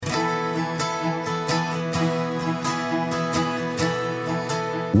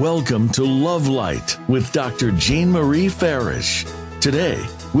Welcome to Love Light with Dr. Jean Marie Farish. Today,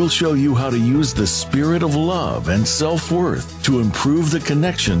 we'll show you how to use the spirit of love and self-worth to improve the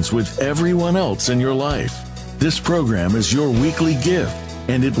connections with everyone else in your life. This program is your weekly gift,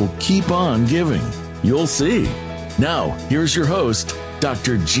 and it will keep on giving. You'll see. Now, here's your host,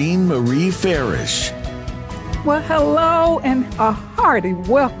 Dr. Jean Marie Farish. Well, hello and a hearty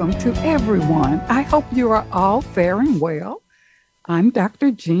welcome to everyone. I hope you are all faring well. I'm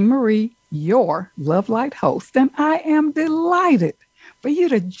Dr. Jean Marie, your Love Light host, and I am delighted for you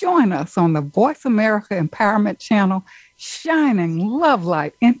to join us on the Voice America Empowerment Channel, shining love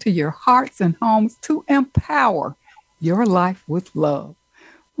light into your hearts and homes to empower your life with love.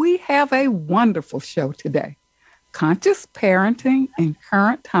 We have a wonderful show today, Conscious Parenting in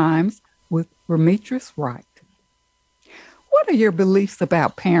Current Times with Remetris Wright. What are your beliefs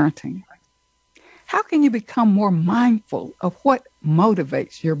about parenting? How can you become more mindful of what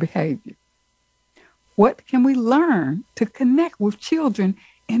motivates your behavior? What can we learn to connect with children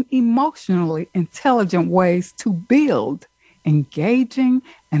in emotionally intelligent ways to build engaging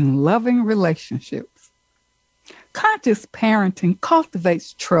and loving relationships? Conscious parenting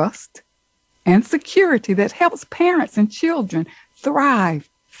cultivates trust and security that helps parents and children thrive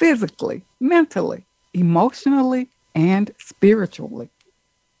physically, mentally, emotionally, and spiritually.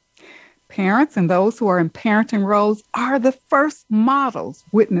 Parents and those who are in parenting roles are the first models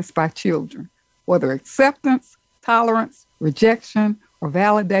witnessed by children. Whether acceptance, tolerance, rejection, or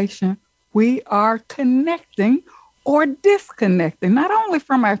validation, we are connecting or disconnecting, not only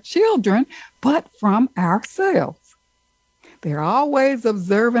from our children, but from ourselves. They're always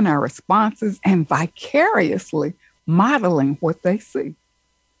observing our responses and vicariously modeling what they see,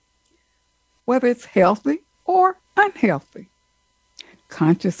 whether it's healthy or unhealthy.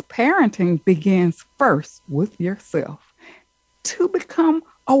 Conscious parenting begins first with yourself to become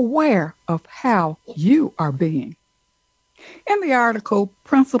aware of how you are being. In the article,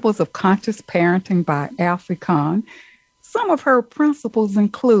 Principles of Conscious Parenting by Alfie Kohn, some of her principles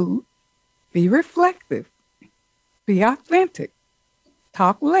include be reflective, be authentic,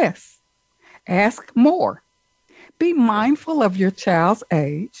 talk less, ask more, be mindful of your child's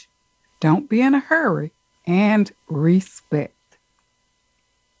age, don't be in a hurry, and respect.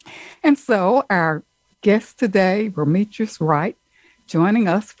 And so our guest today, Remetris Wright, joining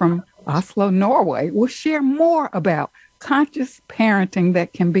us from Oslo, Norway, will share more about conscious parenting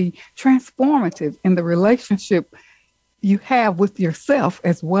that can be transformative in the relationship you have with yourself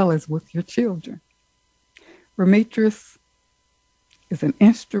as well as with your children. Remetris is an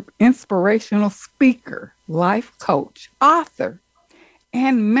inspirational speaker, life coach, author,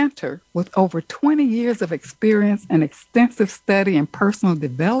 and mentor with over 20 years of experience and extensive study in personal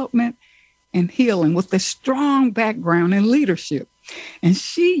development and healing with a strong background in leadership. And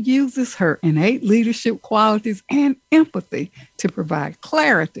she uses her innate leadership qualities and empathy to provide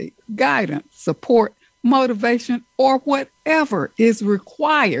clarity, guidance, support, motivation, or whatever is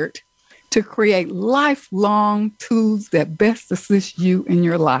required to create lifelong tools that best assist you in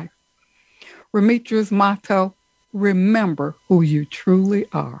your life. Remetris' motto, remember who you truly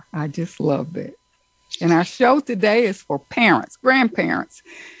are. I just love that. And our show today is for parents, grandparents,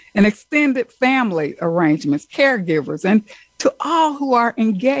 and extended family arrangements, caregivers, and to all who are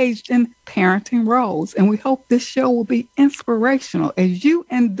engaged in parenting roles. And we hope this show will be inspirational as you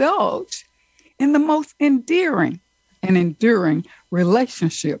indulge in the most endearing and enduring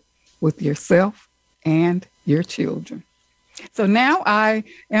relationship with yourself and your children. So now I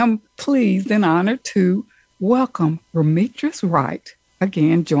am pleased and honored to welcome Remetris Wright,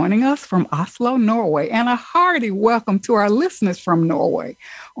 again joining us from Oslo, Norway, and a hearty welcome to our listeners from Norway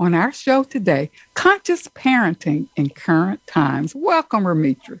on our show today, Conscious Parenting in Current Times. Welcome,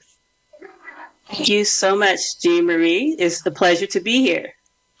 Remetris. Thank you so much, Jean Marie. It's the pleasure to be here.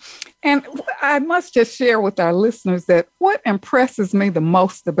 And I must just share with our listeners that what impresses me the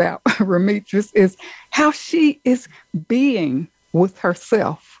most about Remetris is how she is being with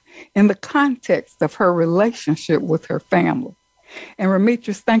herself in the context of her relationship with her family. And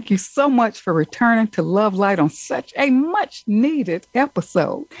Remetris, thank you so much for returning to Love Light on such a much needed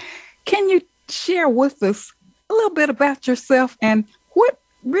episode. Can you share with us a little bit about yourself and what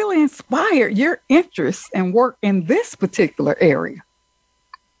really inspired your interest and work in this particular area?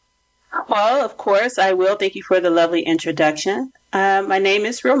 Well, of course, I will. Thank you for the lovely introduction. My name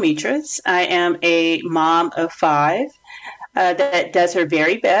is Remetris. I am a mom of 5. That does her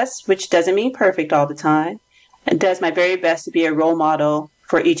very best, which doesn't mean perfect all the time, and does my very best to be a role model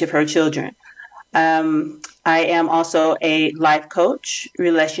for each of her children. I am also a life coach,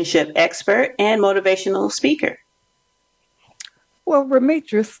 relationship expert, and motivational speaker. Well,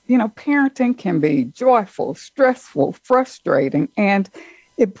 Remetris, parenting can be joyful, stressful, frustrating, and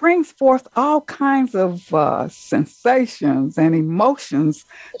it brings forth all kinds of sensations and emotions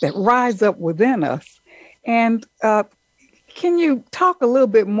that rise up within us. And can you talk a little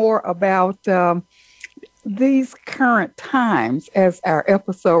bit more about these current times as our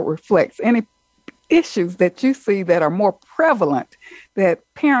episode reflects? Any issues that you see that are more prevalent that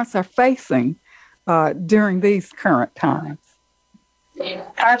parents are facing during these current times?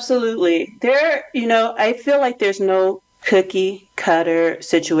 Absolutely. I feel like there's no cookie cutter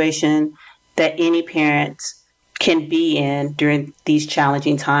situation that any parent can be in during these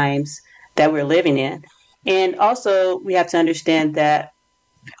challenging times that we're living in. And also, we have to understand that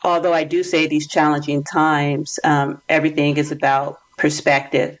although I do say these challenging times, everything is about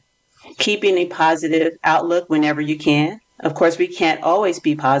perspective. Keeping a positive outlook whenever you can. Of course, we can't always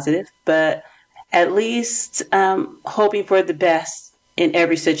be positive, but at least hoping for the best in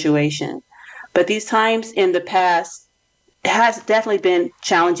every situation. But these times in the past has definitely been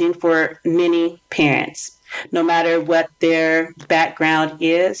challenging for many parents, no matter what their background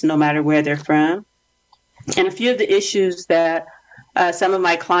is, no matter where they're from. And a few of the issues that some of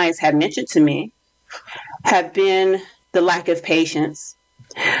my clients have mentioned to me have been the lack of patience.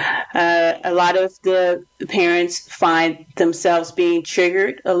 A lot of the parents find themselves being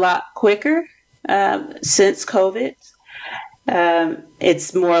triggered a lot quicker since COVID.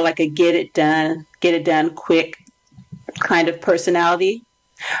 It's more like a get it done quick kind of personality.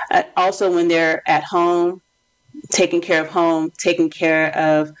 Also, when they're at home, taking care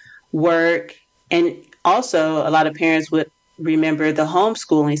of work, and also a lot of parents would remember the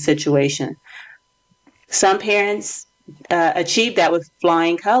homeschooling situation. Some parents achieve that with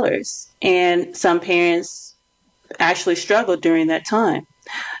flying colors, and some parents actually struggle during that time.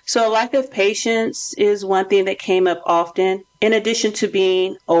 So lack of patience is one thing that came up often, in addition to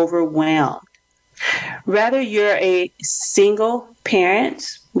being overwhelmed. Whether you're a single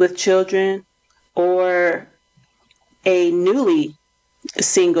parent with children or a newly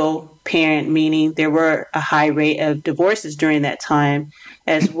single parent, meaning there were a high rate of divorces during that time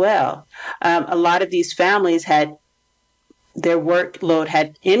as well. A lot of these families had their workload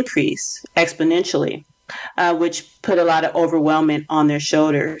had increased exponentially, which put a lot of overwhelmment on their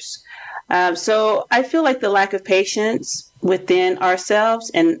shoulders. So I feel like the lack of patience within ourselves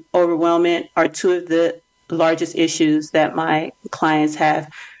and overwhelmment are two of the largest issues that my clients have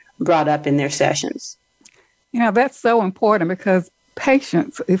brought up in their sessions. That's so important because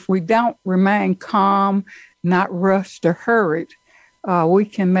patience, if we don't remain calm, not rushed or hurried, we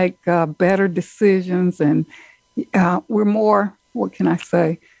can make better decisions, and we're more, what can I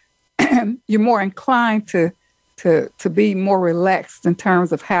say? You're more inclined to be more relaxed in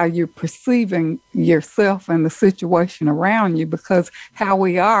terms of how you're perceiving yourself and the situation around you, because how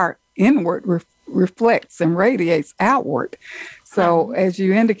we are inward reflects and radiates outward. So as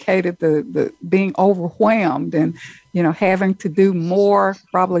you indicated, the being overwhelmed and, having to do more,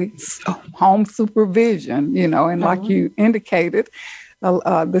 probably home supervision, and like you indicated,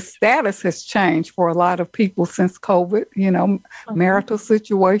 the status has changed for a lot of people since COVID. Marital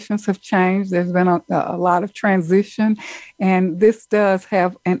situations have changed. There's been a lot of transition, and this does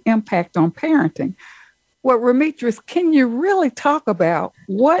have an impact on parenting. Well, Remetris, can you really talk about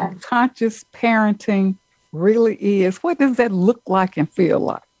what conscious parenting really is? What does that look like and feel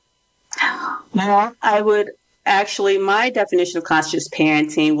like? Well, my definition of conscious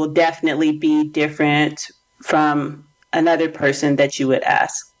parenting will definitely be different from another person that you would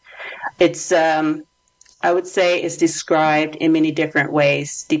ask. It's, I would say it's described in many different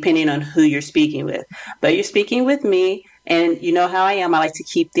ways, depending on who you're speaking with. But you're speaking with me, and you know how I am. I like to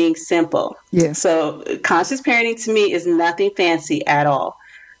keep things simple. Yes. So conscious parenting to me is nothing fancy at all.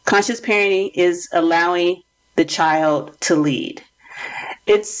 Conscious parenting is allowing the child to lead.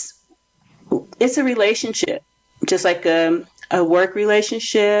 It's a relationship, just like a work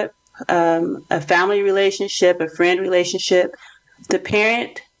relationship, a family relationship, a friend relationship. The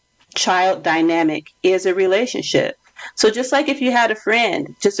parent-child dynamic is a relationship. So just like if you had a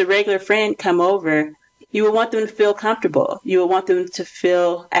friend, just a regular friend come over, you would want them to feel comfortable. You would want them to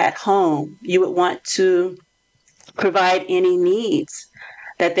feel at home. You would want to provide any needs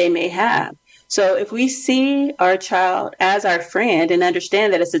that they may have. So if we see our child as our friend and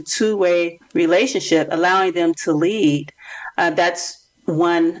understand that it's a two-way relationship, allowing them to lead, that's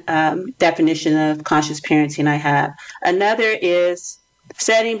one definition of conscious parenting I have. Another is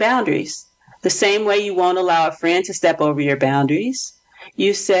setting boundaries. The same way you won't allow a friend to step over your boundaries,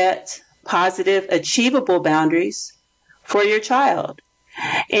 you set positive, achievable boundaries for your child.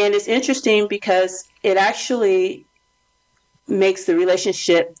 And it's interesting because it actually makes the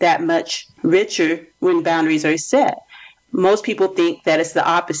relationship that much richer when boundaries are set. Most people think that it's the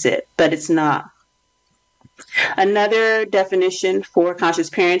opposite, but it's not. Another definition for conscious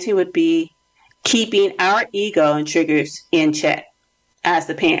parenting would be keeping our ego and triggers in check as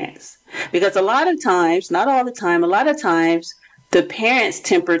the parents. Because a lot of times, not all the time, a lot of times, the parents'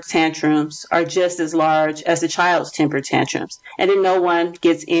 temper tantrums are just as large as the child's temper tantrums, and then no one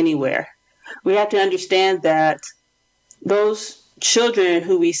gets anywhere. We have to understand that those children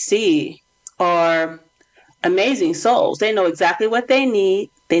who we see are amazing souls. They know exactly what they need.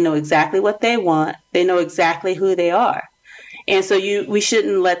 They know exactly what they want. They know exactly who they are. And so we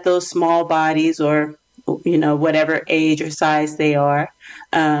shouldn't let those small bodies or, whatever age or size they are,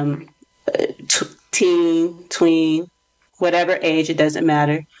 teen, tween, whatever age, it doesn't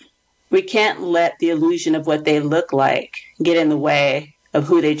matter. We can't let the illusion of what they look like get in the way of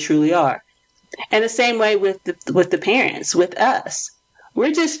who they truly are. And the same way with the parents, with us.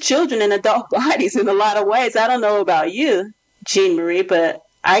 We're just children in adult bodies in a lot of ways. I don't know about you, Jean Marie, but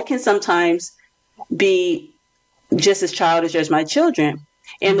I can sometimes be just as childish as my children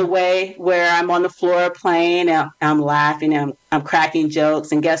in the way where I'm on the floor playing and I'm laughing and I'm cracking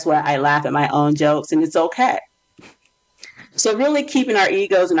jokes. And guess what? I laugh at my own jokes and it's okay. So really keeping our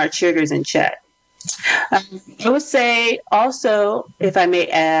egos and our triggers in check. I would say also, if I may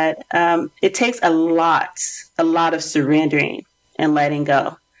add, it takes a lot of surrendering and letting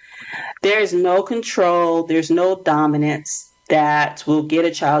go. There is no control. There's no dominance that will get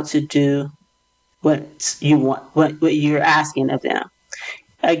a child to do what you want, what you're asking of them.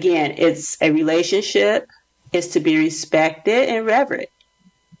 Again, it's a relationship. It's to be respected and revered.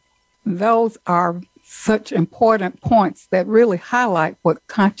 Those are such important points that really highlight what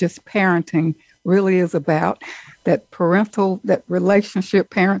conscious parenting really is about. That relationship,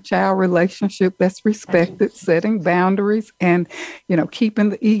 parent-child relationship that's respected, setting boundaries, and, keeping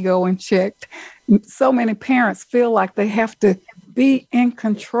the ego in check. So many parents feel like they have to be in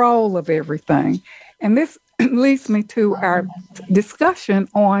control of everything. And this leads me to our discussion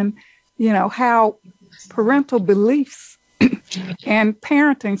on, how parental beliefs and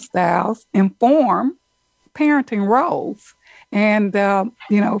parenting styles inform parenting roles. And,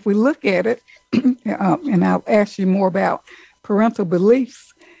 if we look at it, and I'll ask you more about parental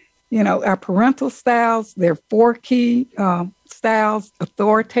beliefs, our parental styles, there are 4 key styles: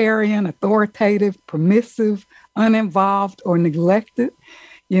 authoritarian, authoritative, permissive, uninvolved, or neglected.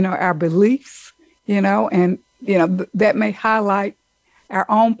 Our beliefs, that may highlight our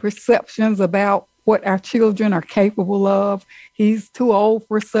own perceptions about what our children are capable of. He's too old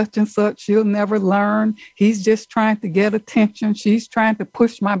for such and such. He'll never learn. He's just trying to get attention. She's trying to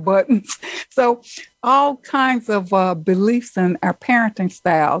push my buttons. So all kinds of beliefs in our parenting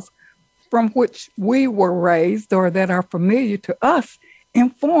styles from which we were raised or that are familiar to us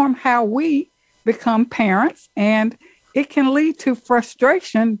inform how we become parents. And it can lead to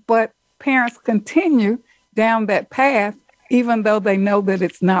frustration, but parents continue down that path even though they know that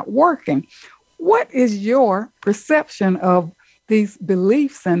it's not working. What is your perception of these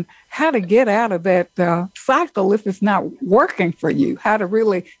beliefs and how to get out of that cycle if it's not working for you? How to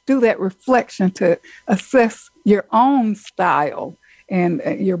really do that reflection to assess your own style and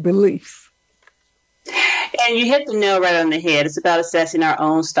your beliefs? And you hit the nail right on the head. It's about assessing our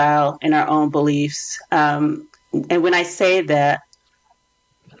own style and our own beliefs. And when I say that,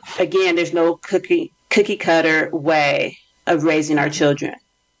 again, there's no cookie cutter way of raising our children.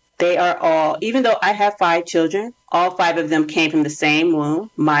 They are all, even though I have 5 children, all 5 of them came from the same womb,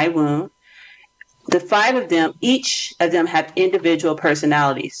 my womb. The 5 of them, each of them have individual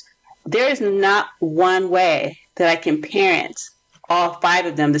personalities. There is not one way that I can parent all 5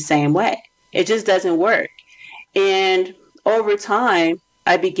 of them the same way. It just doesn't work. And over time,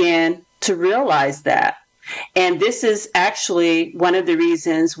 I began to realize that. And this is actually one of the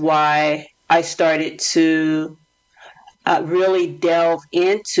reasons why I started to really delve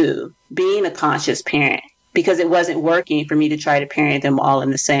into being a conscious parent, because it wasn't working for me to try to parent them all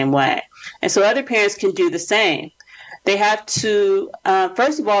in the same way. And so other parents can do the same. They have to,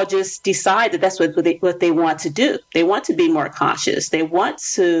 first of all, just decide that that's what they want to do. They want to be more conscious. They want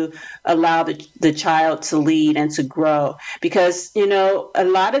to allow the child to lead and to grow. Because, a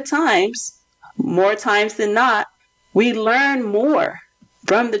lot of times, more times than not, we learn more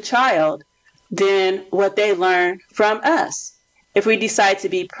from the child than what they learn from us. If we decide to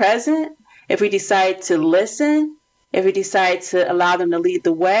be present, if we decide to listen, if we decide to allow them to lead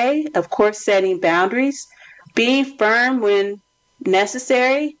the way, of course, setting boundaries, being firm when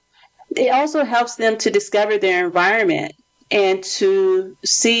necessary, it also helps them to discover their environment and to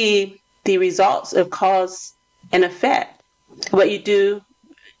see the results of cause and effect. what you do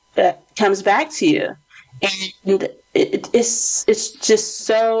comes back to you. And it's just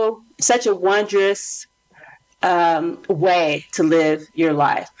such a wondrous way to live your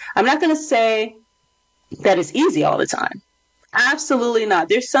life. I'm not going to say that it's easy all the time. Absolutely not.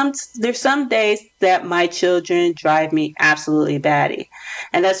 There's some days that my children drive me absolutely batty.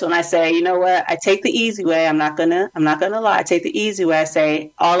 And that's when I say, you know what? I take the easy way. I'm not gonna lie. I take the easy way. I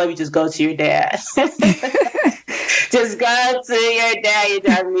say, all of you just go to your dad. Just go to your dad. You're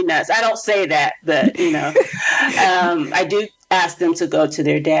driving me nuts. I don't say that, but I do ask them to go to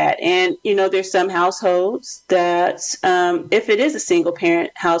their dad. And, there's some households that, if it is a single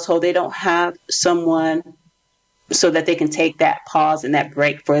parent household, they don't have someone so that they can take that pause and that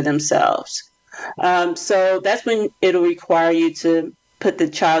break for themselves. So that's when it'll require you to put the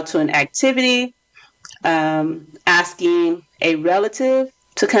child to an activity, asking a relative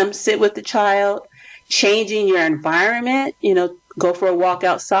to come sit with the child, changing your environment, go for a walk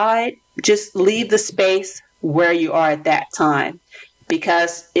outside, just leave the space where you are at that time,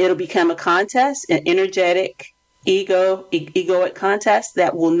 because it'll become a contest, an energetic, egoic contest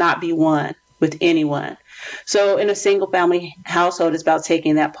that will not be won with anyone. So in a single family household, it's about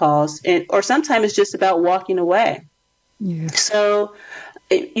taking that pause, or sometimes it's just about walking away. Yeah. So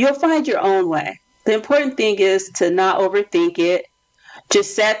you'll find your own way. The important thing is to not overthink it.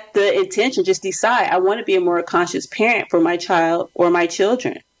 Just set the intention. Just decide, I want to be a more conscious parent for my child or my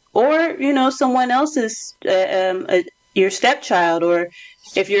children, or, someone else's, your stepchild, or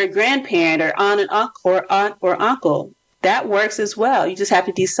if you're a grandparent or aunt or uncle, that works as well. You just have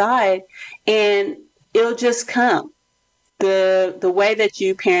to decide, and it'll just come. The way that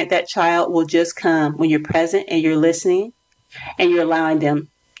you parent that child will just come when you're present and you're listening and you're allowing them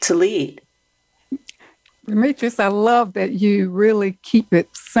to lead. Demetrius, I love that you really keep it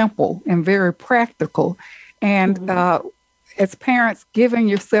simple and very practical. And as parents, giving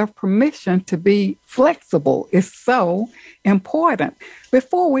yourself permission to be flexible is so important.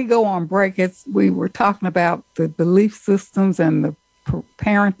 Before we go on break, as we were talking about the belief systems and the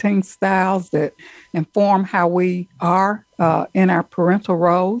parenting styles that inform how we are in our parental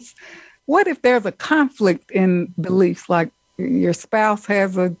roles, what if there's a conflict in beliefs, like your spouse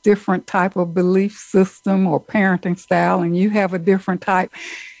has a different type of belief system or parenting style and you have a different type?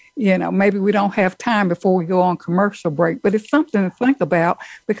 Maybe we don't have time before we go on commercial break, but it's something to think about,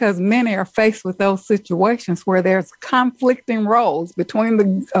 because many are faced with those situations where there's conflicting roles between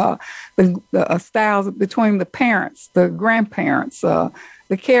the styles, between the parents, the grandparents, the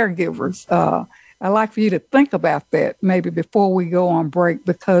caregivers. I'd like for you to think about that maybe before we go on break,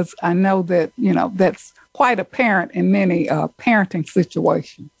 because I know that, that's quite apparent in many parenting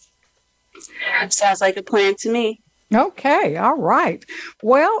situations. Sounds like a plan to me. Okay, all right.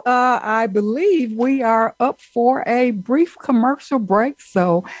 Well, I believe we are up for a brief commercial break,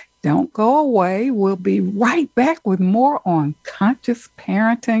 so don't go away. We'll be right back with more on conscious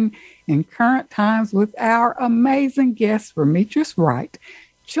parenting in current times with our amazing guest, Demetrius Wright,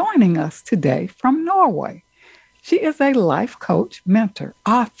 joining us today from Norway. She is a life coach, mentor,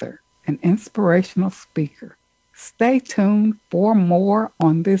 author, and inspirational speaker. Stay tuned for more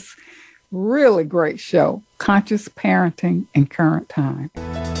on this really great show, Conscious Parenting in Current Time.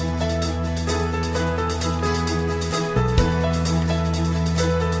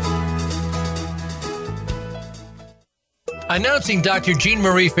 Announcing Dr. Jean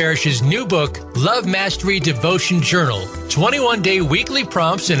Marie Farish's new book, Love Mastery Devotion Journal, 21-day weekly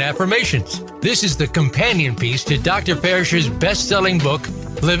prompts and affirmations. This is the companion piece to Dr. Farish's best-selling book,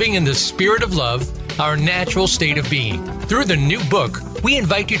 Living in the Spirit of Love, Our Natural State of Being. Through the new book, we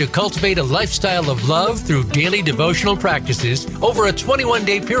invite you to cultivate a lifestyle of love through daily devotional practices over a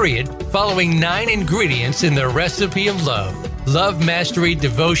 21-day period, following 9 ingredients in the recipe of love. Love Mastery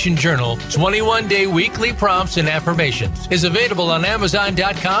Devotion Journal, 21-day weekly prompts and affirmations, is available on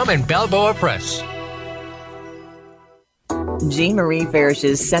Amazon.com and Balboa Press. Jean Marie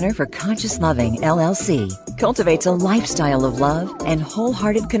Farish's Center for Conscious Loving, LLC, cultivates a lifestyle of love and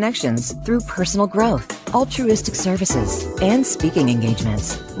wholehearted connections through personal growth, altruistic services, and speaking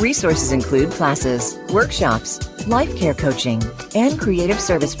engagements. Resources include classes, workshops, life care coaching, and creative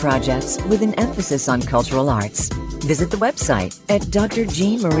service projects with an emphasis on cultural arts. Visit the website at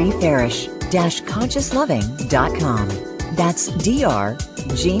drjeanmariefarish-consciousloving.com. That's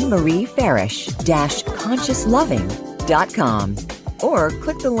drjeanmariefarish-consciousloving.com, or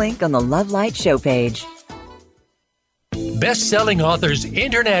click the link on the Love Light show page. Best-selling Authors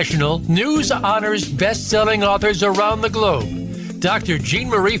International news honors best-selling authors around the globe. Dr. Jean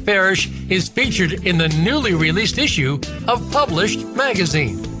Marie Farish is featured in the newly released issue of Published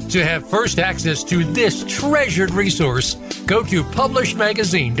magazine. To have first access to this treasured resource, go to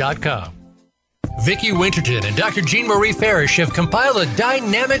publishedmagazine.com. Vicki Winterton and Dr. Jean Marie Farish have compiled a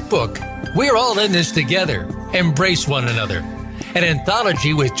dynamic book, We're All in This Together, Embrace One Another, an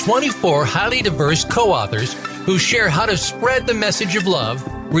anthology with 24 highly diverse co-authors who share how to spread the message of love,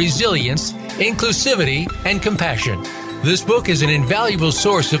 resilience, inclusivity, and compassion. This book is an invaluable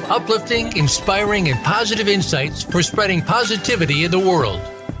source of uplifting, inspiring, and positive insights for spreading positivity in the world.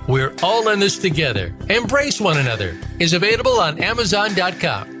 We're All in This Together, Embrace One Another is available on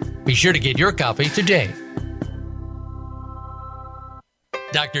Amazon.com. Be sure to get your copy today.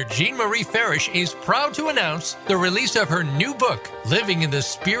 Dr. Jean Marie Farish is proud to announce the release of her new book, Living in the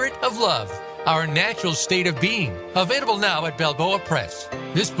Spirit of Love, Our Natural State of Being, available now at Balboa Press.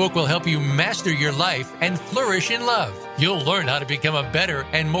 This book will help you master your life and flourish in love. You'll learn how to become a better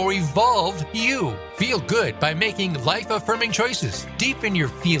and more evolved you. Feel good by making life-affirming choices. Deepen your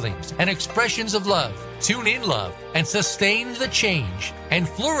feelings and expressions of love. Tune in love and sustain the change. And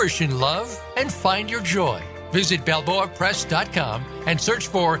flourish in love and find your joy. Visit BalboaPress.com and search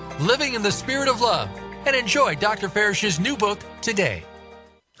for Living in the Spirit of Love and enjoy Dr. Farish's new book today.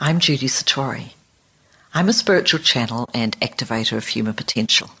 I'm Judy Satori. I'm a spiritual channel and activator of human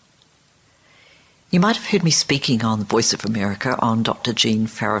potential. You might have heard me speaking on the Voice of America on Dr. Jean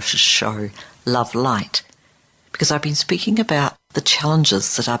Farish's show, Love Light, because I've been speaking about the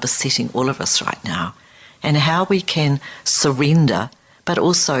challenges that are besetting all of us right now and how we can surrender but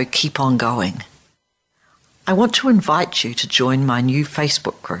also keep on going. I want to invite you to join my new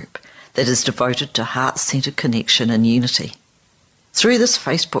Facebook group that is devoted to heart-centered connection and unity. Through this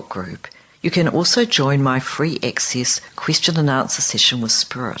Facebook group, you can also join my free access question and answer session with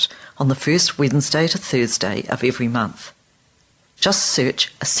Spirit on the first Wednesday to Thursday of every month. Just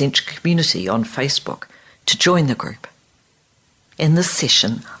search Ascension Community on Facebook to join the group. In this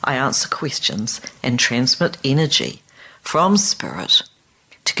session, I answer questions and transmit energy from Spirit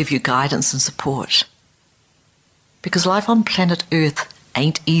to give you guidance and support. Because life on planet Earth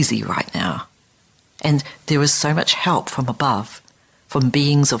ain't easy right now, and there is so much help from above, from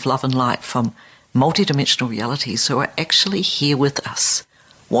beings of love and light, from multidimensional realities who are actually here with us,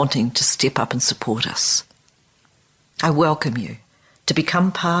 wanting to step up and support us. I welcome you to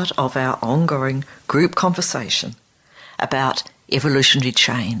become part of our ongoing group conversation about evolutionary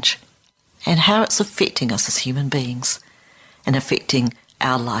change and how it's affecting us as human beings and affecting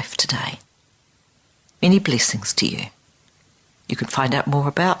our life today. Many blessings to you. You can find out more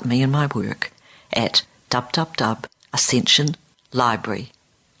about me and my work at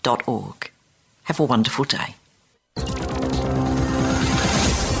www.ascensionlibrary.org. Have a wonderful day.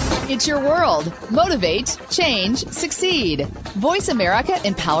 It's your world. Motivate, change, succeed.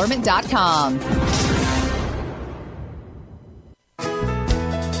 VoiceAmericaEmpowerment.com.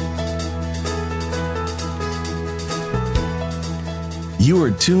 You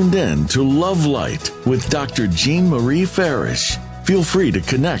are tuned in to Love Light with Dr. Jean Marie Farish. Feel free to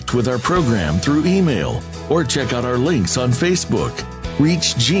connect with our program through email or check out our links on Facebook.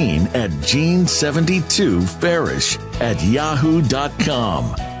 Reach Jean at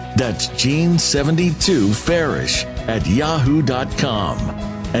Jean72Farish@yahoo.com. That's Jean72Farish@yahoo.com.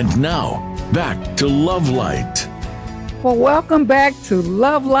 And now, back to Love Light. Well, welcome back to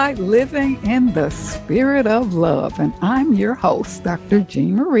Love Light, Living in the Spirit of Love. And I'm your host, Dr.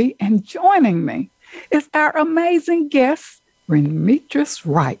 Jean Marie, and joining me is our amazing guest, Remitris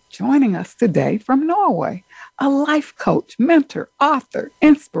Wright, joining us today from Norway, a life coach, mentor, author,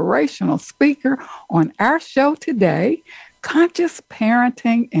 inspirational speaker on our show today, Conscious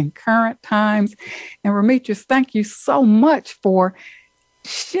Parenting in Current Times. And Remitris, thank you so much for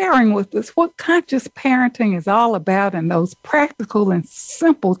sharing with us what conscious parenting is all about and those practical and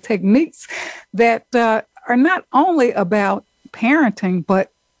simple techniques that are not only about parenting,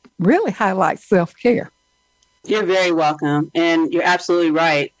 but really highlight self-care. You're very welcome. And you're absolutely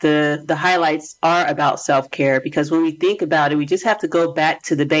right. The highlights are about self-care because when we think about it, we just have to go back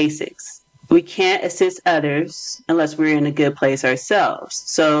to the basics. We can't assist others unless we're in a good place ourselves.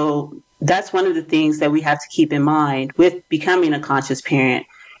 So that's one of the things that we have to keep in mind with becoming a conscious parent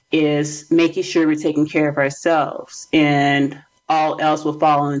is making sure we're taking care of ourselves and all else will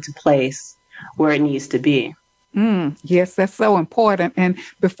fall into place where it needs to be. Yes, that's so important. And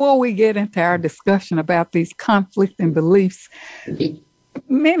before we get into our discussion about these conflicting beliefs,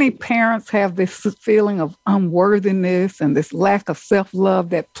 many parents have this feeling of unworthiness and this lack of self-love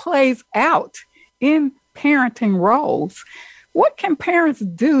that plays out in parenting roles. What can parents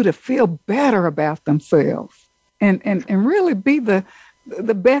do to feel better about themselves and really be the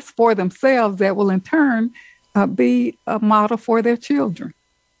best for themselves that will in turn be a model for their children?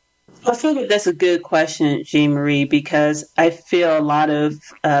 I feel that that's a good question, Jean Marie, because I feel a lot of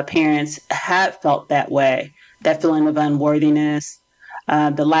parents have felt that way, that feeling of unworthiness,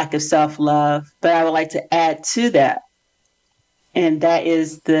 the lack of self-love. But I would like to add to that, and that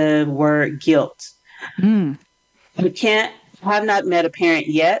is the word guilt. Mm. Have not met a parent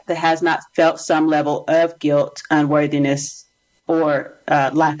yet that has not felt some level of guilt, unworthiness, or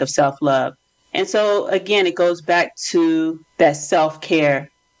lack of self-love. And so, again, it goes back to that self-care,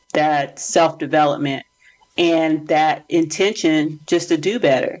 that self-development, and that intention just to do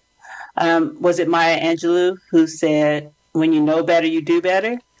better. Was it Maya Angelou who said, when you know better, you do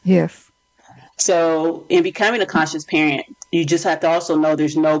better? Yes. So in becoming a conscious parent, you just have to also know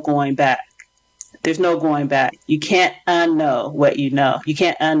there's no going back. There's no going back. You can't unknow what you know. You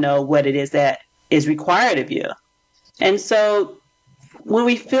can't unknow what it is that is required of you. And so when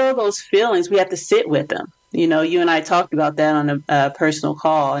we feel those feelings, we have to sit with them. You know, you and I talked about that on a personal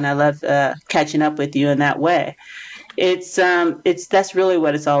call, and I love catching up with you in that way. That's really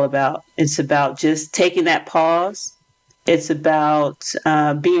what it's all about. It's about just taking that pause. It's about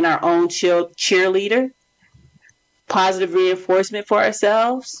being our own cheerleader, positive reinforcement for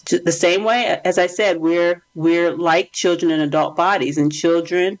ourselves. The same way, as I said, we're like children in adult bodies, and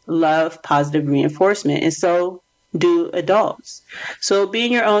children love positive reinforcement, and so do adults. So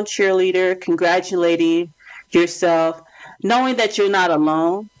being your own cheerleader, congratulating yourself, knowing that you're not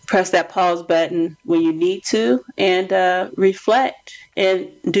alone, press that pause button when you need to, and reflect and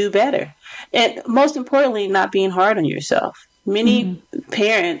do better. And most importantly, not being hard on yourself. Many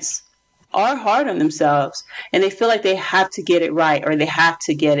parents are hard on themselves, and they feel like they have to get it right or they have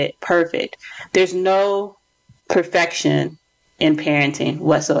to get it perfect. There's no perfection in parenting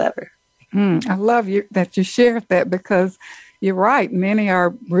whatsoever. I love that you shared that, because you're right. Many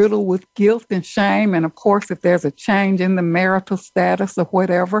are riddled with guilt and shame. And of course, if there's a change in the marital status or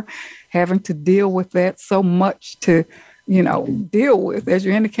whatever, having to deal with that, so much to, deal with. As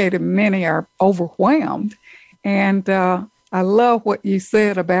you indicated, many are overwhelmed. And I love what you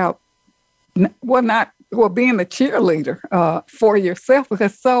said about, being the cheerleader for yourself,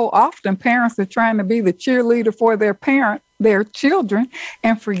 because so often parents are trying to be the cheerleader for their children,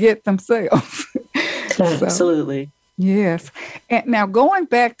 and forget themselves. Absolutely. Yes. And now going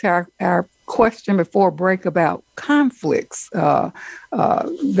back to our question before break about conflicts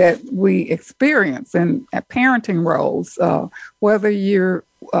that we experience in parenting roles, whether you're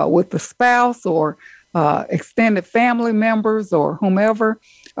with the spouse or extended family members or whomever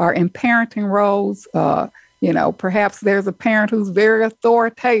are in parenting roles, perhaps there's a parent who's very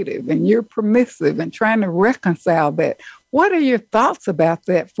authoritative and you're permissive and trying to reconcile that. What are your thoughts about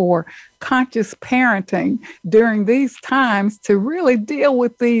that for conscious parenting during these times to really deal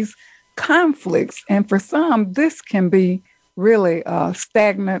with these conflicts? And for some, this can be really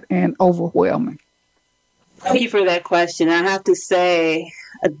stagnant and overwhelming. Thank you for that question. I have to say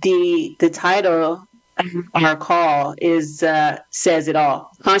the title of our call says it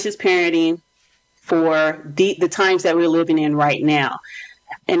all. Conscious parenting for the times that we're living in right now.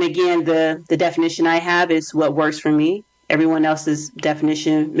 And again, the definition I have is what works for me. Everyone else's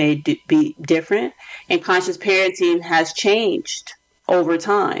definition may be different. And conscious parenting has changed over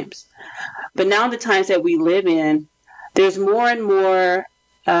times. But now the times that we live in, there's more and more,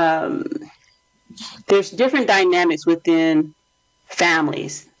 there's different dynamics within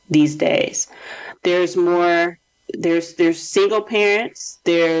families these days. There's single parents,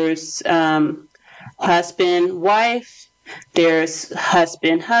 there's husband, wife, there's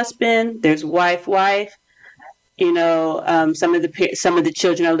husband, there's wife. Some of the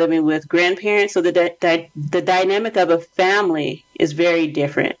children are living with grandparents. So the dynamic of a family is very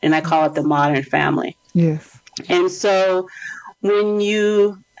different, and I call it the modern family. Yes. And so when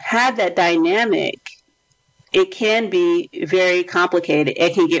you have that dynamic, it can be very complicated.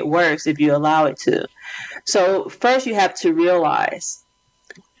 It can get worse if you allow it to. So first you have to realize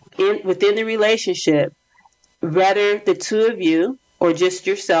within the relationship, whether the two of you or just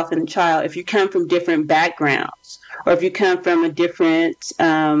yourself and the child, if you come from different backgrounds, or if you come from a different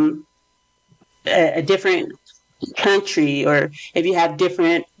country, or if you have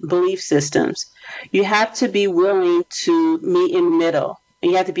different belief systems, you have to be willing to meet in the middle,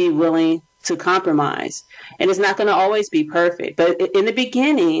 and you have to be willing to compromise. And it's not going to always be perfect, but in the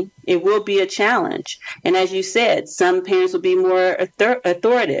beginning, it will be a challenge. And as you said, some parents will be more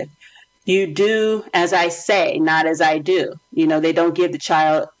authoritative. You do as I say, not as I do. They don't give the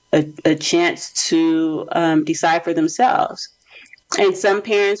child a chance to decide for themselves. And some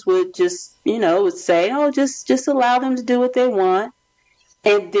parents would just, would say, just allow them to do what they want.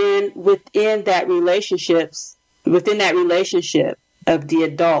 And then within that relationship, of the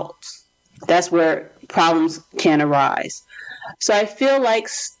adults. That's where problems can arise. So I feel like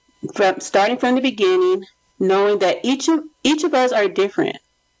starting from the beginning, knowing that each of us are different.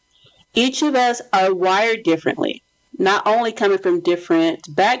 Each of us are wired differently, not only coming from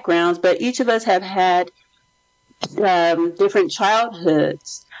different backgrounds, but each of us have had different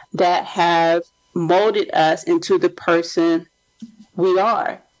childhoods that have molded us into the person we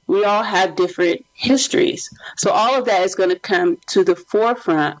are. We all have different histories. So all of that is going to come to the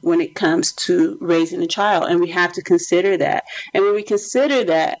forefront when it comes to raising a child. And we have to consider that. And when we consider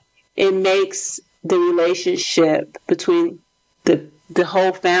that, it makes the relationship between the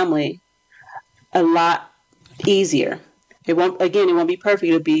whole family a lot easier. It won't be perfect.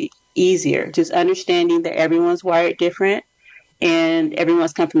 It'll be easier. Just understanding that everyone's wired different and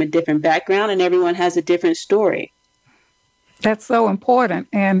everyone's come from a different background and everyone has a different story. That's so important.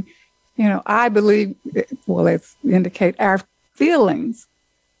 And, I believe, let's indicate our feelings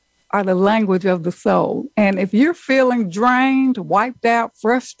are the language of the soul. And if you're feeling drained, wiped out,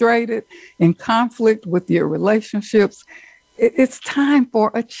 frustrated, in conflict with your relationships, it's time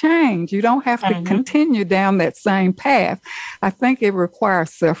for a change. You don't have to continue down that same path. I think it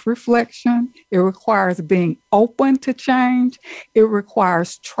requires self-reflection. It requires being open to change. It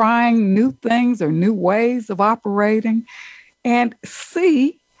requires trying new things or new ways of operating and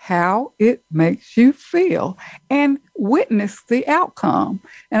see how it makes you feel and witness the outcome.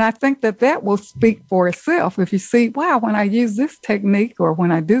 And I think that will speak for itself. If you see, wow, when I use this technique or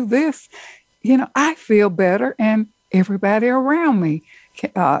when I do this, I feel better and everybody around me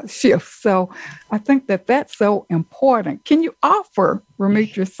shifts. So I think that's so important. Can you offer,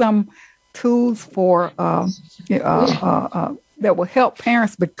 Ramitra, some tools for that will help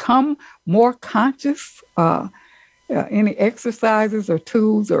parents become more conscious? Any exercises or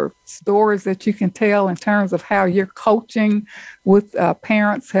tools or stories that you can tell in terms of how your coaching with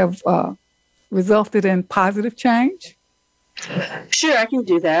parents have resulted in positive change? Sure, I can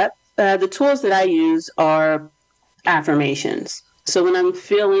do that. The tools that I use are affirmations. So when I'm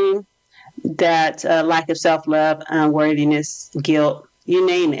feeling that lack of self-love, unworthiness, guilt, you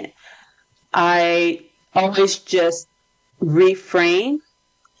name it, I always just reframe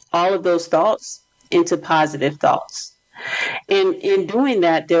all of those thoughts into positive thoughts. And in doing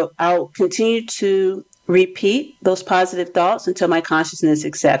that, I'll continue to repeat those positive thoughts until my consciousness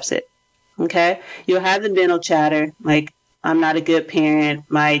accepts it. Okay? You'll have the mental chatter, like, I'm not a good parent.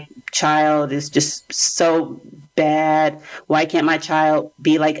 My child is just so bad. Why can't my child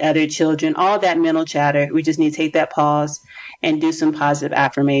be like other children? All that mental chatter. We just need to take that pause and do some positive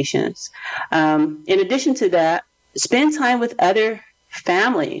affirmations. In addition to that, spend time with other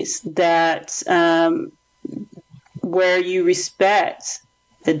families that where you respect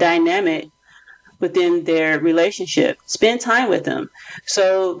the dynamic within their relationship. Spend time with them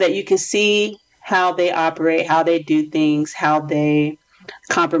so that you can see how they operate, how they do things, how they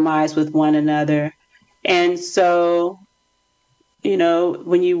compromise with one another. And so,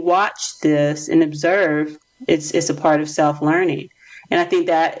 when you watch this and observe, it's a part of self-learning. And I think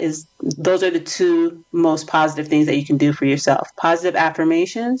those are the two most positive things that you can do for yourself. Positive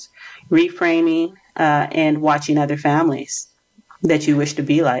affirmations, reframing, and watching other families that you wish to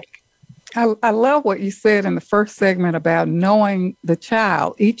be like. I love what you said in the first segment about knowing the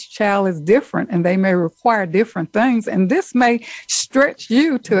child. Each child is different and they may require different things. And this may stretch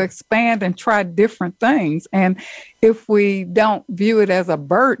you to expand and try different things. And if we don't view it as a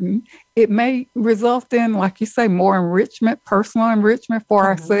burden, it may result in, like you say, more enrichment, personal enrichment for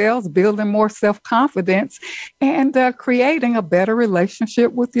ourselves, building more self-confidence, and creating a better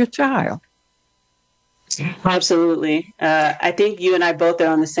relationship with your child. Absolutely. I think you and I both are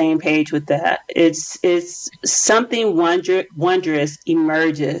on the same page with that. It's something wondrous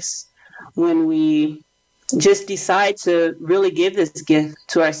emerges when we just decide to really give this gift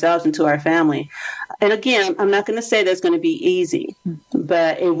to ourselves and to our family. And again, I'm not going to say that's going to be easy,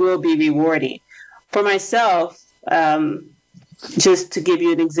 but it will be rewarding. For myself, just to give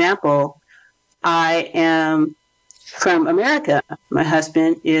you an example, I am from America. My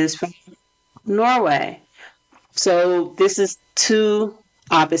husband is from Norway. So this is two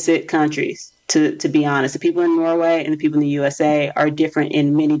opposite countries, to be honest. The people in Norway and the people in the USA are different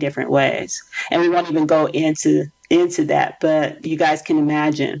in many different ways. And we won't even go into that, but you guys can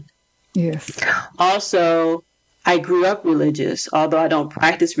imagine. Yes. Also, I grew up religious, although I don't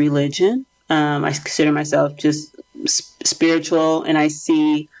practice religion. I consider myself just spiritual, and I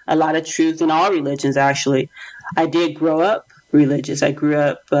see a lot of truth in all religions, actually. I did grow up religious. I grew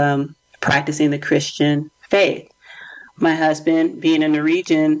up practicing the Christian faith. My husband, being in the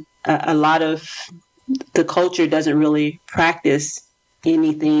region, a lot of the culture doesn't really practice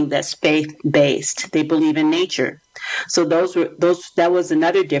anything that's faith-based. They believe in nature. So that was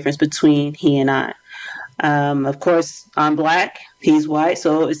another difference between he and I. Of course, I'm Black, he's white,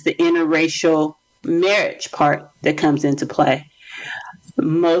 so it's the interracial marriage part that comes into play.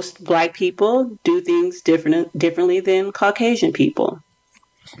 Most Black people do things differently than Caucasian people.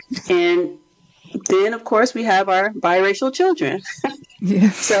 And then, of course, we have our biracial children.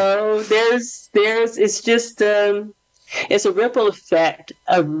 Yes. So it's just, it's a ripple effect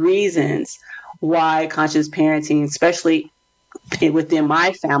of reasons why conscious parenting, especially within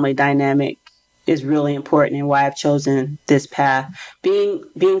my family dynamic, is really important, and why I've chosen this path.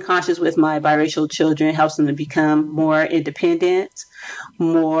 Being conscious with my biracial children helps them to become more independent,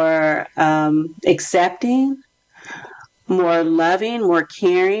 more accepting, more loving, more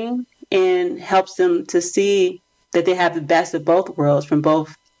caring, and helps them to see that they have the best of both worlds from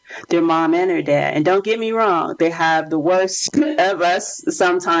both their mom and their dad. And don't get me wrong, they have the worst of us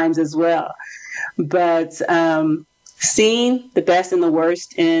sometimes as well. But seeing the best and the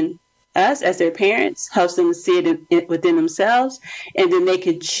worst in us as their parents helps them see it within themselves, and then they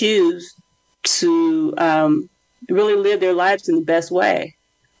can choose to really live their lives in the best way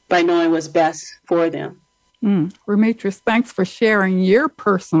by knowing what's best for them. Remetris, thanks for sharing your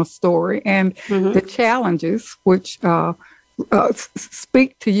personal story and the challenges which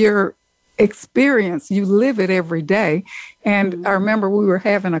speak to your experience. You live it every day. And I remember we were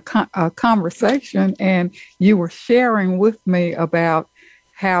having a conversation, and you were sharing with me about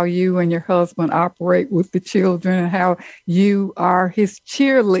how you and your husband operate with the children, and how you are his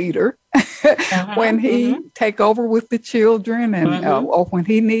cheerleader when he take over with the children, and or when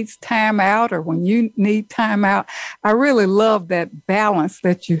he needs time out, or when you need time out. I really love that balance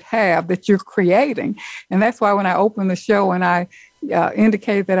that you have, that you're creating. And that's why when I opened the show and I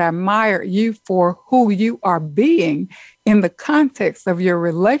indicated that I admire you for who you are being in the context of your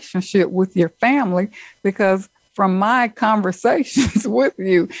relationship with your family, because from my conversations with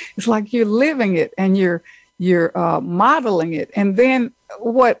you, it's like you're living it and you're modeling it. And then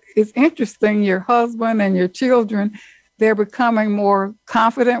what is interesting, your husband and your children, they're becoming more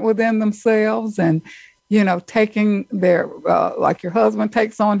confident within themselves, and, you know, taking their, like your husband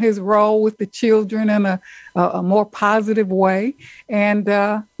takes on his role with the children in a more positive way. And,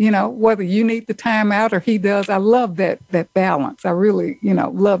 you know, whether you need the time out or he does, I love that balance. I really, you know,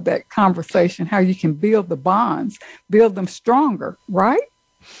 love that conversation, how you can build the bonds, build them stronger, right?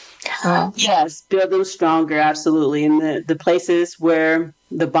 Yes, build them stronger, absolutely. And the places where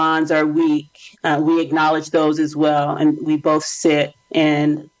the bonds are weak, we acknowledge those as well. And we both sit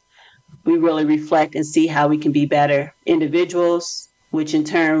and we really reflect and see how we can be better individuals, which in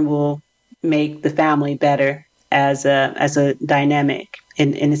turn will make the family better as a dynamic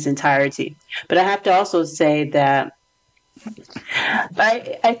in its entirety. But I have to also say that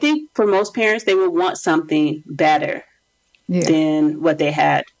I think for most parents, they would want something better than what they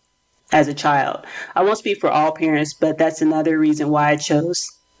had as a child. I won't speak for all parents, but that's another reason why I chose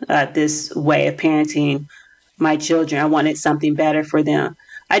this way of parenting my children. I wanted something better for them.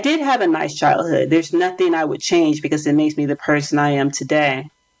 I did have a nice childhood. There's nothing I would change because it makes me the person I am today.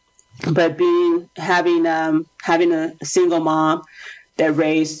 But having a single mom that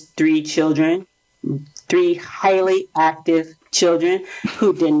raised 3 children, 3 highly active children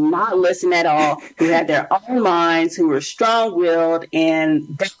who did not listen at all, who had their own minds, who were strong-willed, and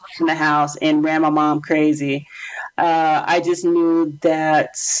they were in the house and ran my mom crazy. I just knew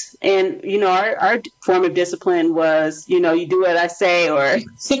that, and, you know, our form of discipline was, you know, you do what I say, or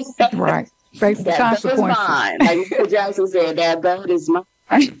right, face the consequences. That is mine. Like Mr. Jackson said, that is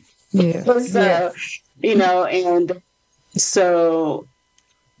mine. Yeah. So, you know, and so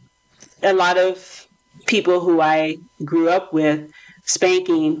a lot of people who I grew up with,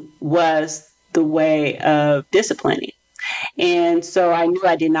 spanking was the way of disciplining. And so I knew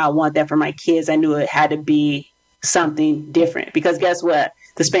I did not want that for my kids. I knew it had to be something different, because guess what?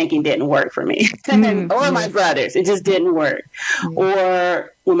 The spanking didn't work for me or my brothers. It just didn't work.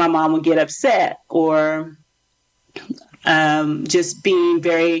 Or when my mom would get upset, or just being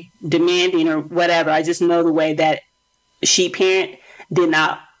very demanding or whatever. I just know the way that she parent did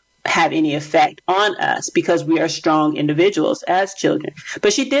not have any effect on us, because we are strong individuals as children.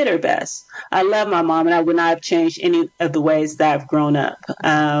 But she did her best. I love my mom, and I would not have changed any of the ways that I've grown up.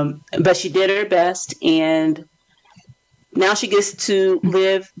 But she did her best, and now she gets to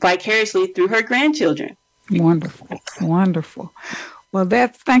live vicariously through her grandchildren. Wonderful. Wonderful. Well,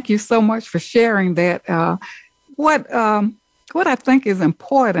 thank you so much for sharing that. What I think is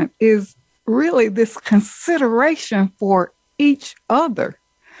important is really this consideration for each other.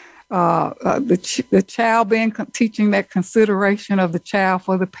 the child being teaching that consideration of the child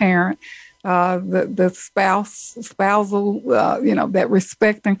for the parent, the spousal, that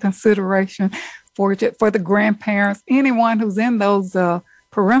respect and consideration for the grandparents, anyone who's in those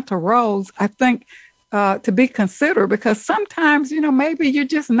parental roles, I think to be considered, because sometimes, maybe you're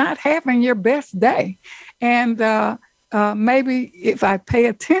just not having your best day. And maybe if I pay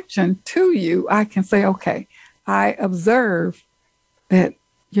attention to you, I can say, okay, I observe that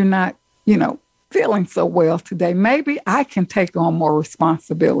you're not, feeling so well today. Maybe I can take on more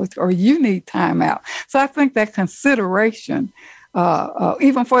responsibility, or you need time out. So I think that consideration,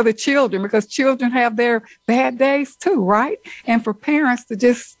 even for the children, because children have their bad days too, right? And for parents to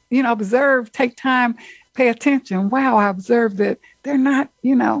just, observe, take time, pay attention. Wow, I observed that they're not,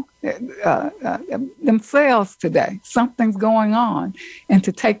 themselves today. Something's going on. And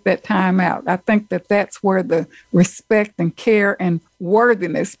to take that time out. I think that that's where the respect and care and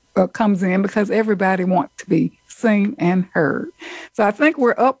worthiness comes in, because everybody wants to be seen and heard. So I think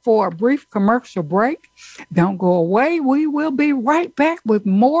we're up for a brief commercial break. Don't go away. We will be right back with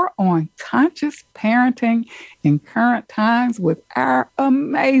more on conscious parenting in current times with our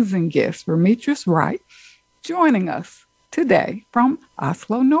amazing guest, Remetris Wright, joining us today from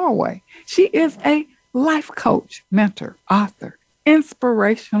Oslo, Norway. She is a life coach, mentor, author,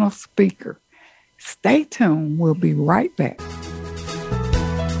 inspirational speaker. Stay tuned. We'll be right back.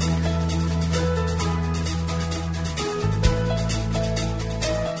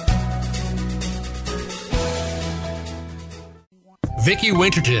 Vicki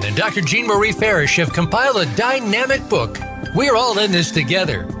Winterton and Dr. Jean Marie Farish have compiled a dynamic book. We're all in this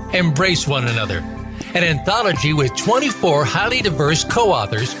together. Embrace one another. An anthology with 24 highly diverse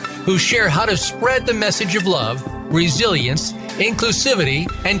co-authors who share how to spread the message of love, resilience, inclusivity,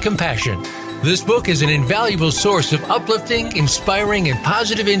 and compassion. This book is an invaluable source of uplifting, inspiring, and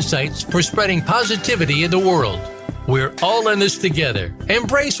positive insights for spreading positivity in the world. We're all in this together.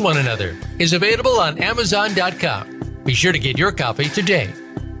 Embrace one another is available on Amazon.com. Be sure to get your copy today.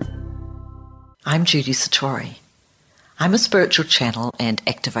 I'm Judy Satori. I'm a spiritual channel and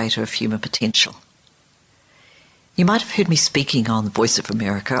activator of human potential. You might have heard me speaking on the Voice of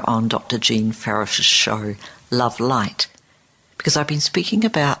America on Dr. Jean Farish's show, Love Light, because I've been speaking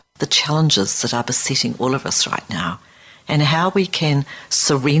about the challenges that are besetting all of us right now and how we can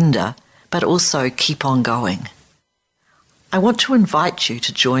surrender but also keep on going. I want to invite you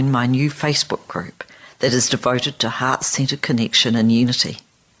to join my new Facebook group that is devoted to heart-centered connection and unity.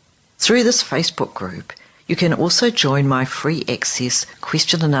 Through this Facebook group, you can also join my free access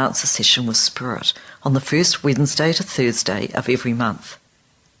question and answer session with Spirit on the first Wednesday to Thursday of every month.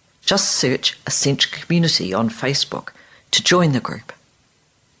 Just search Ascension Community on Facebook to join the group.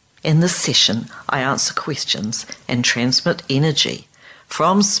 In this session, I answer questions and transmit energy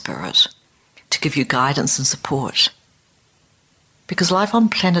from Spirit to give you guidance and support. Because life on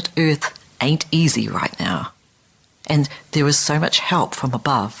planet Earth ain't easy right now. And there is so much help from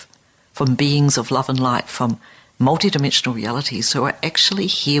above, from beings of love and light, from multidimensional realities who are actually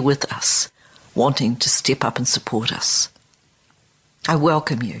here with us, wanting to step up and support us. I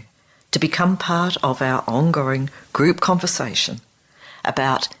welcome you to become part of our ongoing group conversation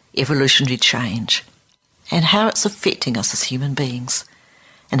about evolutionary change and how it's affecting us as human beings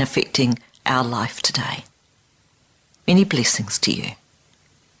and affecting our life today. Many blessings to you.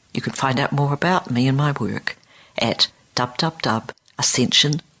 You can find out more about me and my work at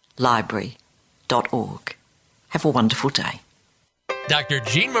www.ascensionlibrary.org. Have a wonderful day. Dr.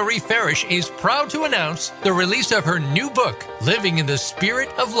 Jean Marie Farish is proud to announce the release of her new book, Living in the Spirit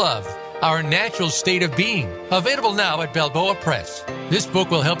of Love, Our Natural State of Being, available now at Balboa Press. This book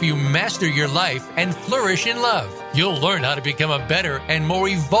will help you master your life and flourish in love. You'll learn how to become a better and more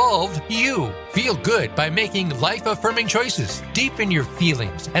evolved you. Feel good by making life-affirming choices. Deepen your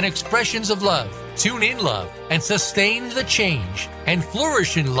feelings and expressions of love. Tune in love and sustain the change. And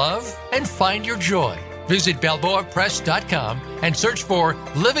flourish in love and find your joy. Visit BalboaPress.com and search for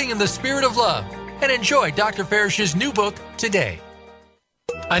Living in the Spirit of Love and enjoy Dr. Farish's new book today.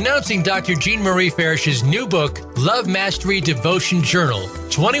 Announcing Dr. Jean Marie Farish's new book, Love Mastery Devotion Journal,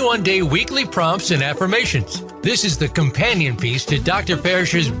 21-day weekly prompts and affirmations. This is the companion piece to Dr.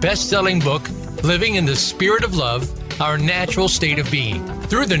 Farish's best-selling book, Living in the Spirit of Love, Our Natural State of Being.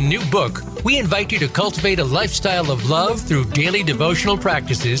 Through the new book, we invite you to cultivate a lifestyle of love through daily devotional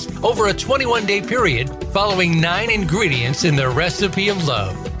practices over a 21-day period, following 9 ingredients in the recipe of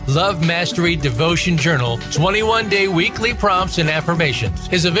love. Love Mastery Devotion Journal, 21-day weekly prompts and affirmations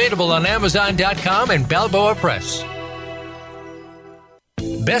is available on Amazon.com and Balboa Press.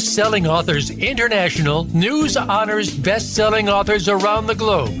 Best-selling Authors International news honors best-selling authors around the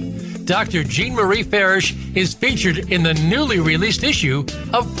globe. Dr. Jean Marie Farish is featured in the newly released issue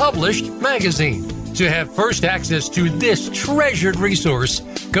of Published Magazine. To have first access to this treasured resource,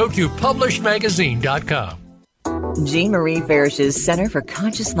 go to publishedmagazine.com. Jean Marie Farish's Center for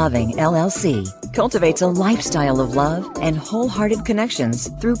Conscious Loving, LLC, cultivates a lifestyle of love and wholehearted connections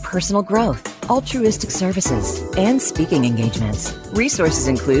through personal growth, altruistic services, and speaking engagements. Resources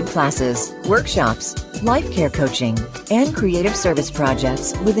include classes, workshops, life care coaching, and creative service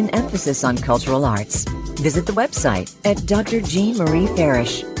projects with an emphasis on cultural arts. Visit the website at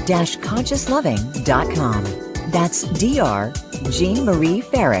drjeanmariefarish-consciousloving.com. That's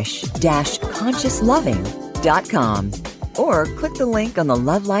drjeanmariefarish-consciousloving.com. Or click the link on the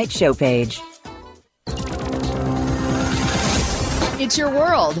Love Light show page. It's your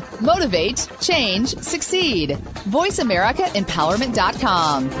world. Motivate, change, succeed.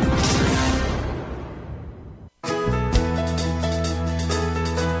 VoiceAmericaEmpowerment.com.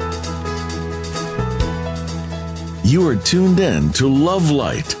 You are tuned in to Love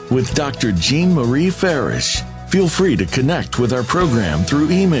Light with Dr. Jean Marie Farish. Feel free to connect with our program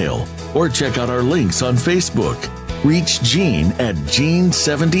through email or check out our links on Facebook. Reach Jean at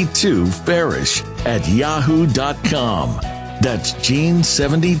Jean72Farish@yahoo.com. That's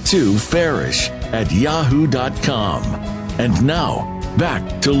Jean72Farish@yahoo.com. And now,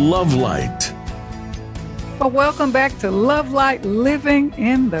 back to Love Light. Well, welcome back to Love Light, Living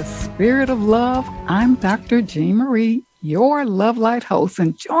in the Spirit of Love. I'm Dr. Jean Marie, your Love Light host,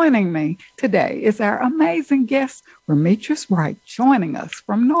 and joining me today is our amazing guest, Remetris Wright, joining us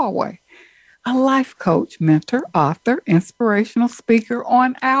from Norway, a life coach, mentor, author, inspirational speaker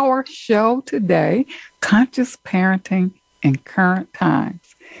on our show today, Conscious Parenting in Current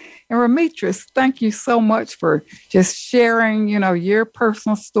Times. And Remetris, thank you so much for just sharing, your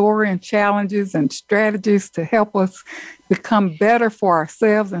personal story and challenges and strategies to help us become better for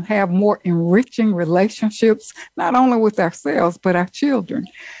ourselves and have more enriching relationships, not only with ourselves, but our children.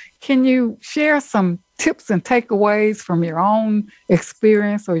 Can you share some tips and takeaways from your own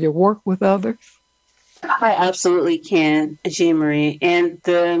experience or your work with others? I absolutely can, Jean Marie. And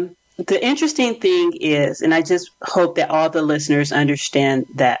the interesting thing is, and I just hope that all the listeners understand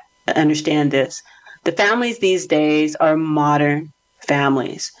this. The families these days are modern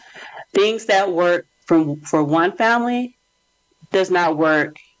families. Things that work for one family does not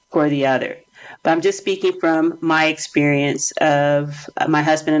work for the other. But I'm just speaking from my experience of my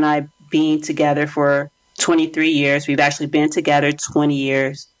husband and I being together for 23 years. We've actually been together 20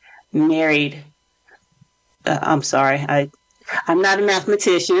 years, married. I'm sorry. I'm not a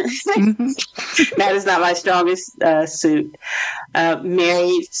mathematician. That is not my strongest suit.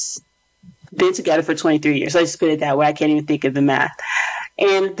 Married, been together for 23 years. So I just put it that way. I can't even think of the math.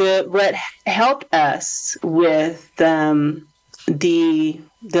 And what helped us with the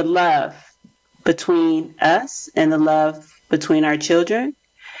love between us and the love between our children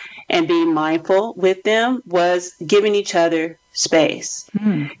and being mindful with them was giving each other space.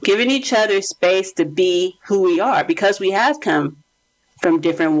 Giving each other space to be who we are, because we have come from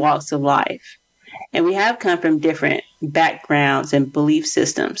different walks of life and we have come from different backgrounds and belief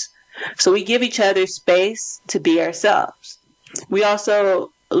systems. So we give each other space to be ourselves. We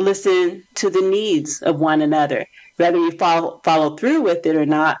also listen to the needs of one another. Whether we follow through with it or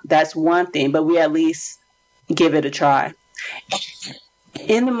not, that's one thing, but we at least give it a try.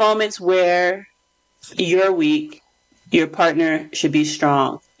 In the moments where you're weak, your partner should be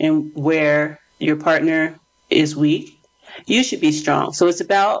strong. And where your partner is weak, you should be strong. So it's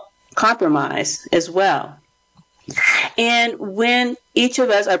about compromise as well. And when each of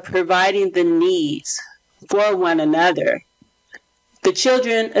us are providing the needs for one another, the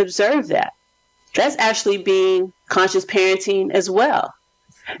children observe that. That's actually being conscious parenting as well.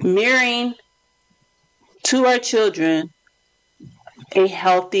 Mirroring to our children a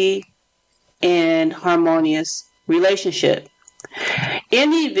healthy and harmonious relationship. In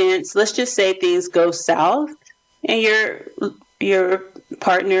the events, let's just say things go south and your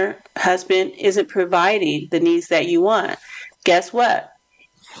partner, husband, isn't providing the needs that you want. Guess what?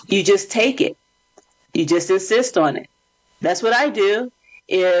 You just take it. You just insist on it. That's what I do.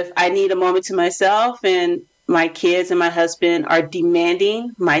 If I need a moment to myself and my kids and my husband are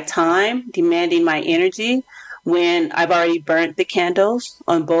demanding my time, demanding my energy, when I've already burnt the candles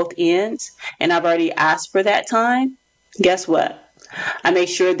on both ends and I've already asked for that time, guess what? I make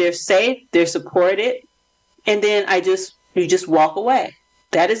sure they're safe, they're supported, and then you just walk away.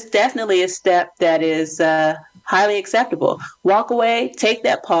 That is definitely a step that is highly acceptable. Walk away, take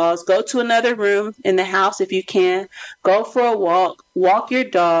that pause, go to another room in the house if you can, go for a walk your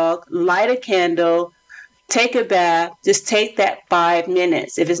dog, light a candle, take a bath, just take that 5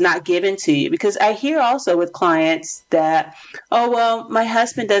 minutes if it's not given to you. Because I hear also with clients that, oh, well, my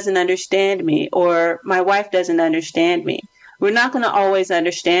husband doesn't understand me, or my wife doesn't understand me. We're not going to always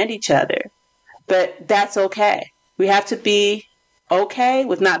understand each other, but that's okay. We have to be okay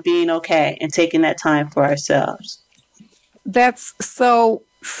with not being okay and taking that time for ourselves. That's so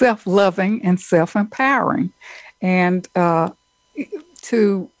self-loving and self-empowering. And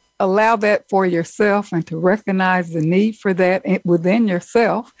to allow that for yourself and to recognize the need for that within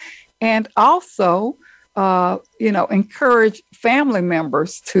yourself. And also, encourage family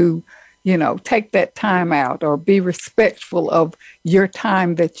members to, take that time out or be respectful of your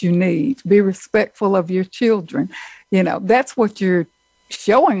time that you need. Be respectful of your children. That's what you're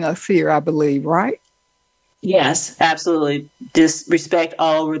showing us here, I believe, right? Yes, absolutely. Just respect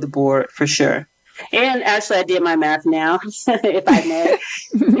all over the board for sure. And actually, I did my math now, if I may.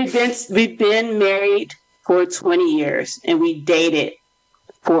 We've been married for 20 years, and we dated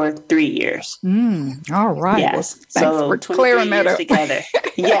for 3 years. All right. Yes. Well, thanks for clearing that up. Together.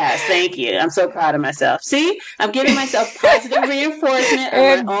 Yes, thank you. I'm so proud of myself. See, I'm giving myself positive reinforcement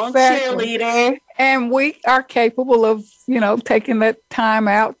of my own cheerleader. And we are capable of, taking that time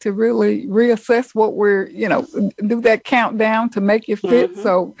out to really reassess what we're, do that countdown to make it fit. Mm-hmm.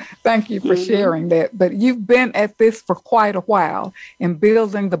 So thank you for sharing that. But you've been at this for quite a while in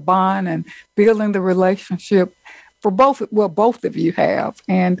building the bond and building the relationship for both of you have.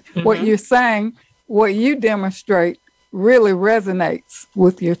 And what you're saying, what you demonstrate really resonates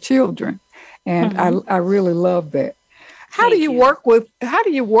with your children. And I really love that. How do you work with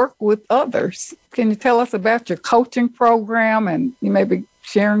others? Can you tell us about your coaching program and you maybe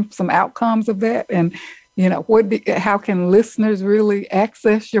sharing some outcomes of that? And, how can listeners really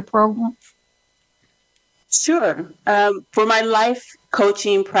access your program? Sure. For my life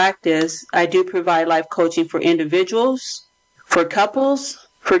coaching practice, I do provide life coaching for individuals, for couples,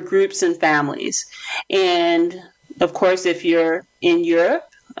 for groups and families. And of course, if you're in Europe,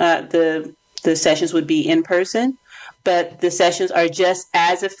 the sessions would be in person, but the sessions are just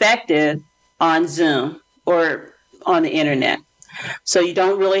as effective on Zoom or on the internet. So you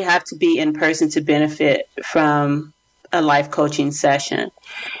don't really have to be in person to benefit from a life coaching session.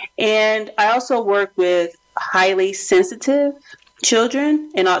 And I also work with highly sensitive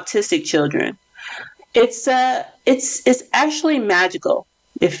children and autistic children. It's actually magical,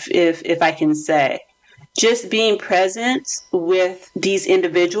 if I can say. Just being present with these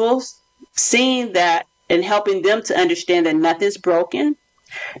individuals, seeing that and helping them to understand that nothing's broken,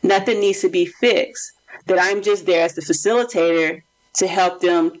 nothing needs to be fixed, that I'm just there as the facilitator to help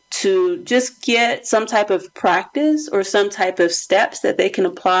them to just get some type of practice or some type of steps that they can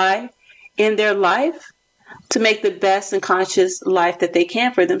apply in their life to make the best and conscious life that they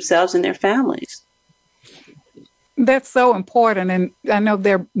can for themselves and their families. That's so important. And I know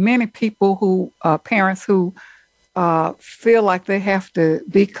there are many people parents who feel like they have to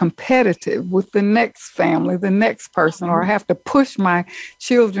be competitive with the next family, the next person, or have to push my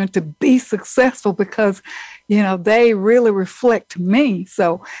children to be successful because, they really reflect me.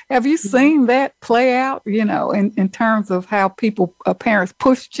 So have you seen that play out, in terms of how parents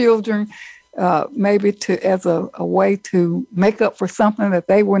push children maybe as a way to make up for something that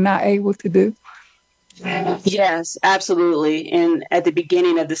they were not able to do? Yes, absolutely. And at the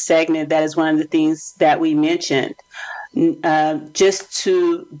beginning of the segment, that is one of the things that we mentioned. Just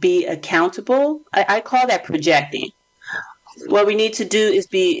to be accountable, I call that projecting. What we need to do is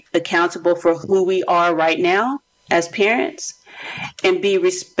be accountable for who we are right now as parents and be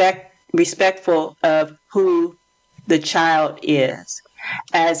respectful of who the child is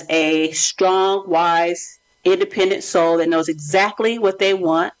as a strong, wise, independent soul that knows exactly what they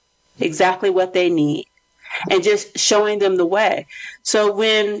want, exactly what they need, and just showing them the way. So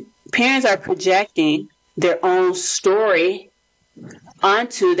when parents are projecting their own story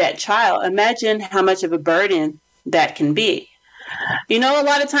onto that child, imagine how much of a burden that can be. A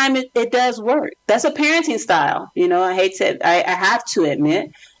lot of time it does work. That's a parenting style. I have to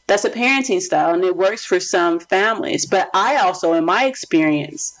admit, that's a parenting style, and it works for some families. But I also, in my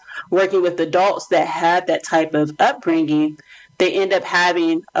experience, working with adults that have that type of upbringing, they end up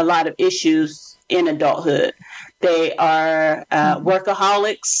having a lot of issues in adulthood. They are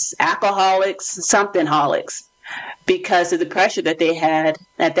workaholics, alcoholics, something-holics because of the pressure that they had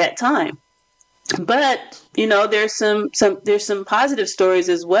at that time. But there's some positive stories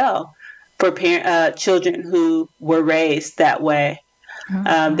as well for children who were raised that way.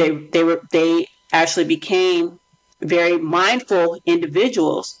 They actually became very mindful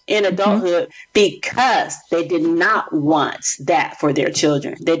individuals in adulthood because they did not want that for their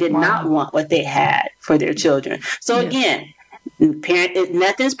children. They did not want what they had for their children. So again,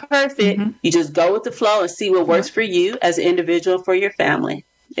 nothing's perfect. You just go with the flow and see what works for you as an individual, for your family.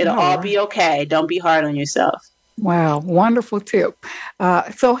 It'll all be okay. Don't be hard on yourself. Wow, wonderful tip.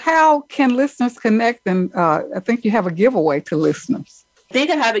 So how can listeners connect? And I think you have a giveaway to listeners. I think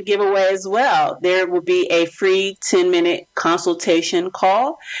I have a giveaway as well. There will be a free 10-minute consultation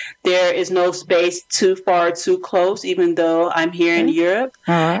call. There is no space too far, too close, even though I'm here in Europe.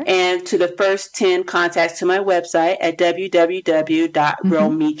 And to the first 10 contacts to my website at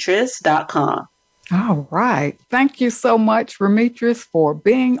www.romitris.com. All right. Thank you so much, Romitris, for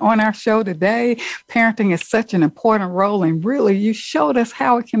being on our show today. Parenting is such an important role, and really, you showed us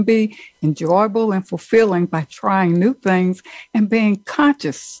how it can be enjoyable and fulfilling by trying new things and being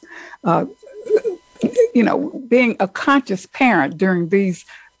conscious, being a conscious parent during these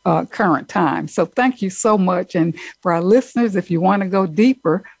current times. So thank you so much. And for our listeners, if you want to go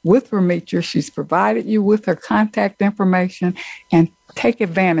deeper with Romitris, she's provided you with her contact information, and take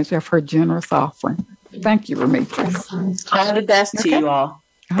advantage of her generous offering. Thank you, Romitris. All the best to you all.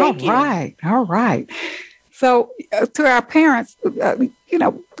 Thank you. All right. So to our parents,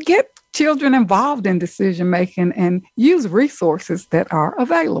 get children involved in decision making and use resources that are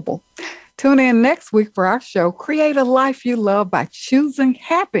available. Tune in next week for our show, Create a Life You Love by Choosing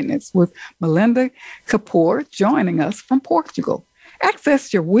Happiness, with Melinda Kapoor joining us from Portugal.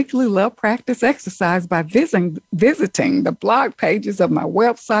 Access your weekly love practice exercise by visiting the blog pages of my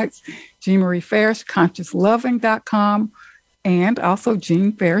websites, Jean Marie Farish, ConsciousLoving.com, and also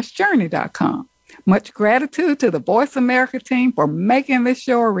JeanFarishJourney.com. Much gratitude to the Voice America team for making this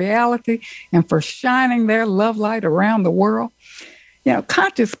show a reality and for shining their love light around the world.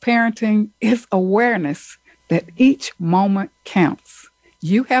 Conscious parenting is awareness that each moment counts.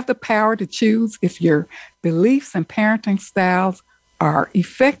 You have the power to choose if your beliefs and parenting styles are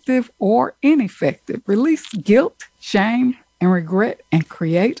effective or ineffective. Release guilt, shame, and regret, and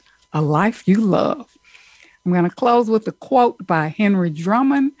create a life you love. I'm going to close with a quote by Henry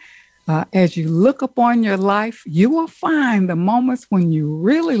Drummond. As you look upon your life, you will find the moments when you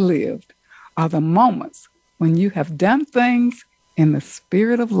really lived are the moments when you have done things in the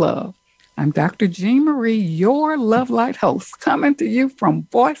spirit of love. I'm Dr. Jean Marie, your Love Light host, coming to you from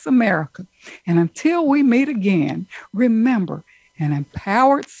Voice America. And until we meet again, remember, an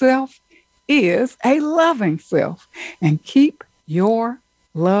empowered self is a loving self, and keep your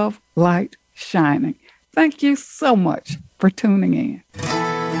love light shining. Thank you so much for tuning in.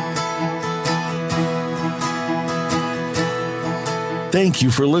 Thank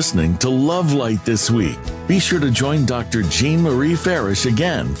you for listening to Love Light this week. Be sure to join Dr. Jean Marie Farish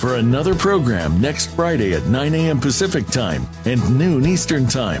again for another program next Friday at 9 a.m. Pacific Time and noon Eastern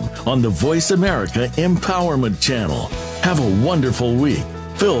Time on the Voice America Empowerment Channel. Have a wonderful week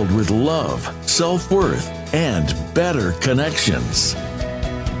filled with love, self-worth, and better connections.